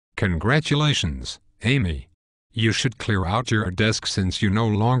Congratulations, Amy. You should clear out your desk since you no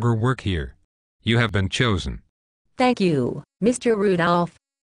longer work here. You have been chosen. Thank you, Mr. Rudolph.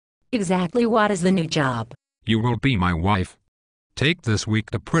 Exactly what is the new job? You will be my wife. Take this week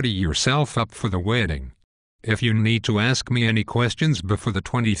to pretty yourself up for the wedding. If you need to ask me any questions before the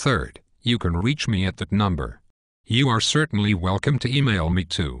 23rd, you can reach me at that number. You are certainly welcome to email me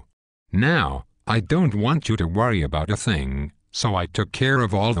too. Now, I don't want you to worry about a thing, so I took care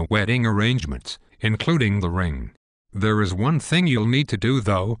of all the wedding arrangements, including the ring. There is one thing you'll need to do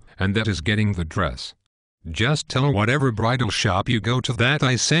though, and that is getting the dress. Just tell whatever bridal shop you go to that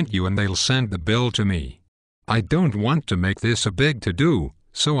I sent you and they'll send the bill to me. I don't want to make this a big to-do,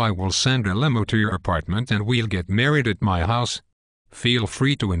 so I will send a limo to your apartment and we'll get married at my house. Feel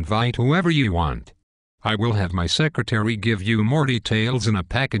free to invite whoever you want. I will have my secretary give you more details in a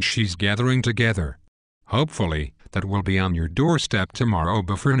package she's gathering together. Hopefully, that will be on your doorstep tomorrow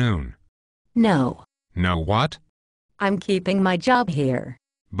before noon. No. No what? I'm keeping my job here.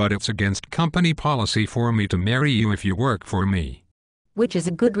 But it's against company policy for me to marry you if you work for me. Which is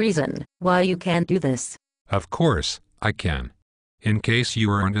a good reason why you can't do this. Of course, I can. In case you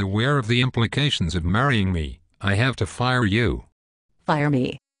aren't aware of the implications of marrying me, I have to fire you. Fire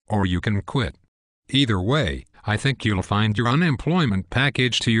me. Or you can quit. Either way, I think you'll find your unemployment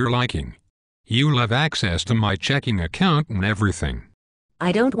package to your liking. You'll have access to my checking account and everything.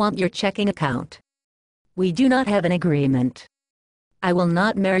 I don't want your checking account. We do not have an agreement. I will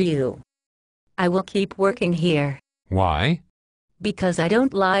not marry you. I will keep working here. Why? Because I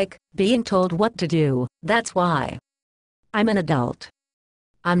don't like being told what to do, that's why. I'm an adult.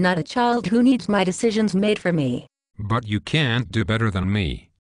 I'm not a child who needs my decisions made for me. But you can't do better than me.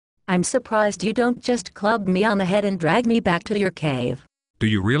 I'm surprised you don't just club me on the head and drag me back to your cave. Do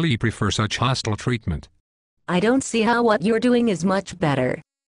you really prefer such hostile treatment? I don't see how what you're doing is much better.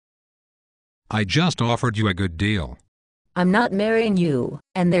 I just offered you a good deal. I'm not marrying you,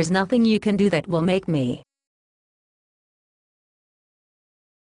 and there's nothing you can do that will make me